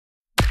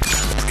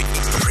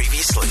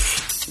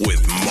Breakfastly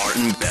with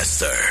Martin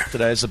Bester.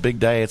 Today is a big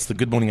day. It's the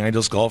Good Morning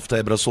Angels Golf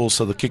Day, but it's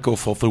also the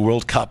kickoff of the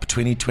World Cup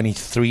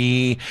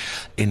 2023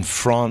 in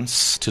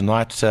France.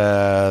 Tonight,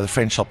 the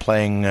French are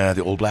playing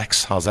the All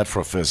Blacks. How's that for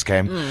a first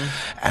game?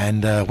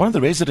 And one of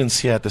the residents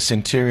here at the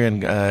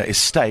Centurion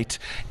estate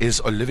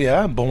is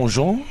Olivier.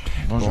 Bonjour.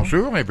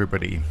 Bonjour,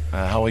 everybody.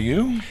 How are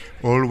you?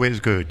 Always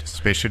good,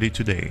 especially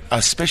today.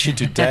 Especially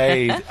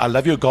today. I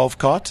love your golf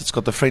cart. It's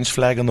got the French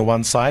flag on the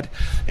one side.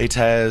 It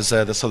has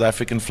the South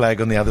African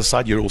flag on the other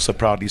side. You're also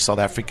proudly South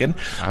African.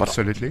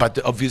 Absolutely. But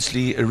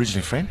obviously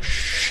originally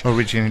French.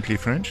 Originally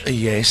French.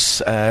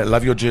 Yes.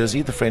 Love your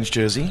jersey, the French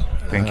jersey.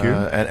 Thank you.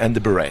 And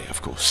the beret,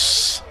 of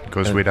course.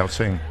 Goes without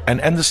saying.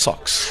 And the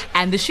socks.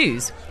 And the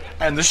shoes.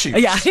 And the shoes.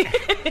 Yeah.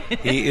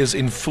 He is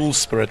in full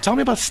spirit. Tell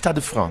me about Stade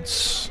de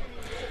France.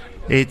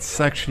 It's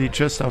actually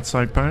just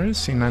outside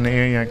Paris in an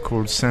area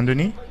called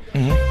Saint-Denis.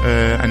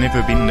 I've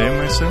never been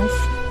there myself.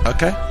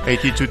 Okay.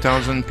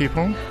 82,000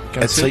 people.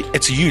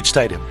 It's a huge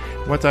stadium.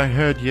 What I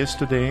heard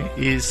yesterday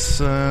is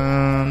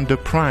the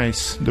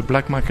price, the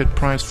black market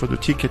price for the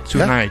ticket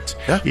tonight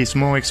is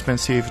more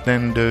expensive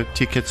than the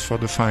tickets for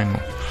the final.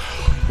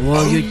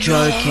 Whoa, you're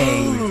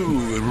joking.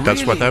 Really?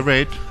 That's what I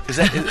read. Is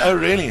that? Oh,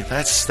 really?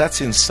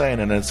 That's insane,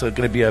 and it's going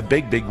to be a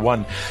big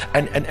one.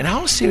 And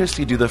how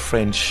seriously do the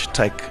French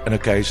take an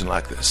occasion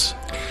like this?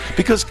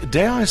 Because,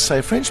 dare I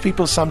say, French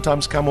people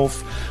sometimes come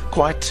off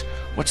quite,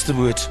 what's the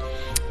word,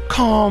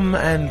 calm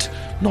and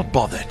not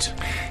bothered.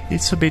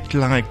 It's a bit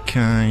like,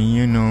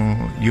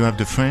 you have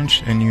the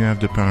French and you have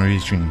the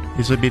Parisian.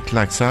 It's a bit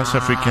like South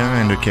Africa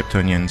and the Cape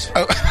Townians.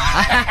 Oh.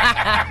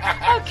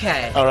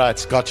 Okay. All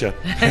right, gotcha.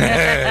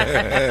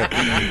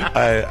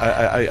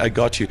 I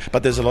got you.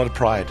 But there's a lot of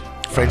pride.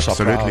 French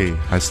Absolutely. are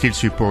proud. I still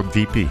support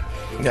VP.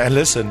 And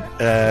listen,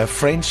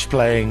 France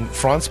playing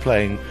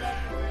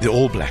the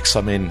All Blacks.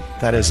 I mean,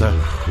 that's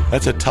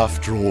a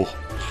tough draw.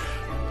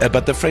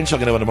 But the French are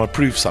going to want to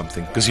prove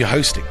something because you're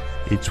hosting.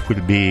 It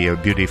will be a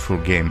beautiful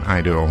game,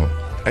 either or.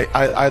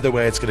 Either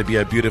way, it's going to be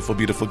a beautiful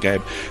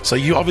game. So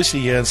you obviously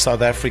here in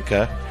South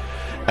Africa.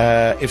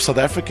 If South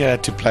Africa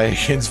had to play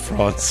against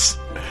France,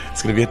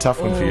 it's going to be a tough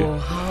one for you.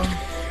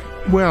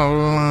 Well,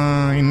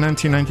 in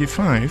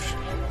 1995,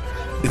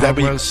 I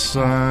was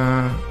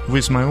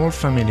with my whole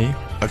family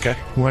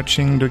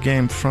watching the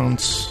game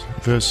France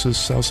versus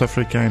South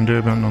Africa in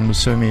Durban on the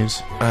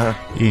semis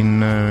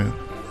in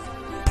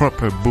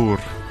proper Boer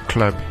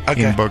club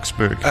in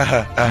Boksburg.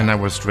 And I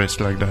was dressed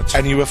like that.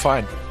 And you were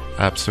fine?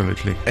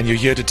 Absolutely. And you're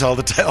here to tell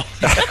the tale.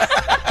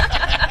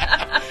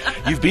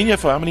 You've been here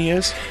for how many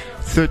years?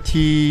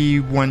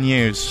 31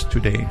 years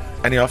today.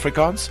 Any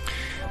Afrikaans?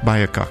 By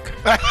a cock.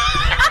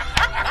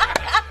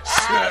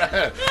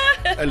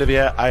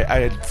 Olivier,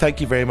 I thank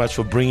you very much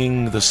for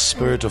bringing the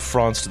spirit of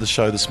France to the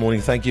show this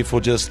morning. Thank you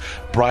for just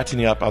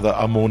brightening up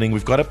our morning.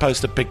 We've got to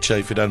post a picture,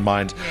 if you don't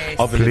mind,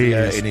 of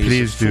Olivier in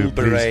his full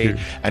beret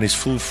and his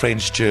full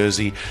French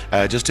jersey,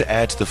 just to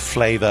add to the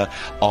flavour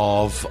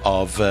of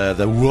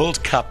the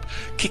World Cup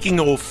kicking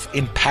off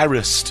in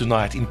Paris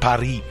tonight, in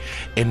Paris,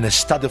 in the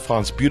Stade de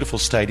France, beautiful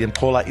stadium.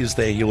 Paula is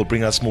there. He will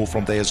bring us more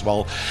from there as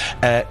well.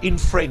 In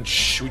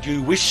French, would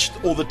you wish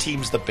all the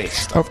teams the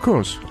best? Of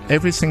course.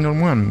 Every single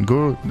one.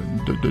 Go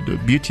the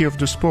beauty of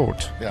the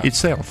sport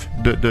itself.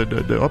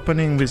 The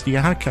opening with the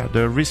haka,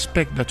 the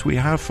respect that we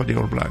have for the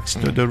All Blacks,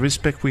 the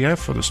respect we have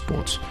for the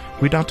sports,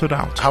 without a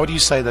doubt. How do you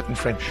say that in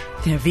French?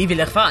 Vive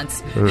la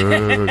France.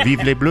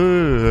 Vive les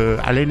Bleus,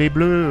 allez les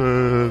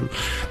Bleus,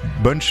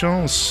 bonne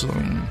chance,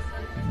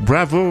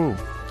 bravo,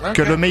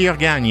 que le meilleur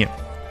gagne.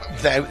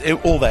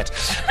 All that.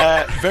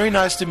 Very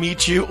nice to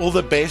meet you. All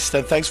the best,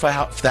 and thanks for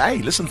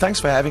thanks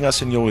for having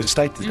us in your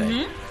estate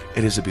today.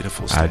 It is a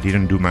beautiful estate. I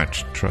didn't do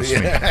much, trust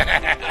me.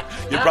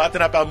 You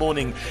brighten up our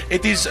morning.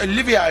 It is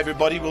Olivier,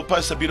 everybody. We'll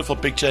post a beautiful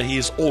picture. He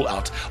is all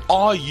out.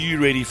 Are you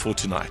ready for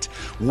tonight?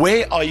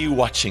 Where are you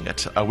watching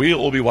it? We'll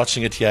all be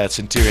watching it here at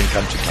Centurion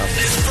Country Club.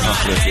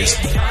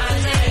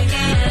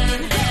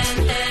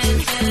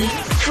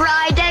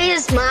 Friday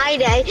is my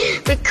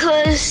day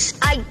because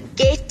I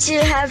get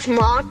to have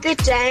market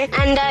day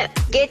and I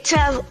get to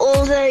have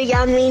all the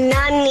yummy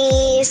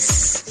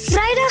nannies.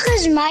 Vrydag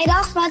is my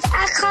dag want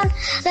ek gaan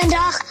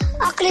vandag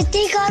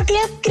atletiek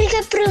hardloop,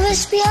 cricketproewe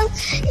speel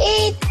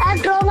en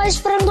ek dra my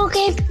springbok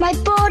en my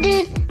pa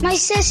doen, my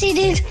sussie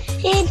doen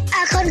en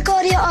ek gaan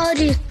cardio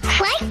doen.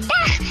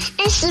 Vrydag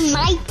is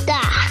my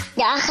dag.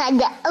 Dan gaan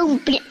de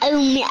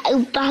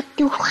oupa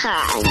toe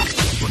gaan.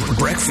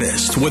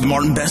 Breakfast with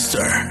Martin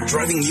Bester,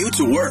 driving you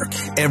to work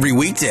every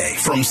weekday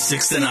from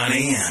 6 to 9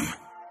 a.m.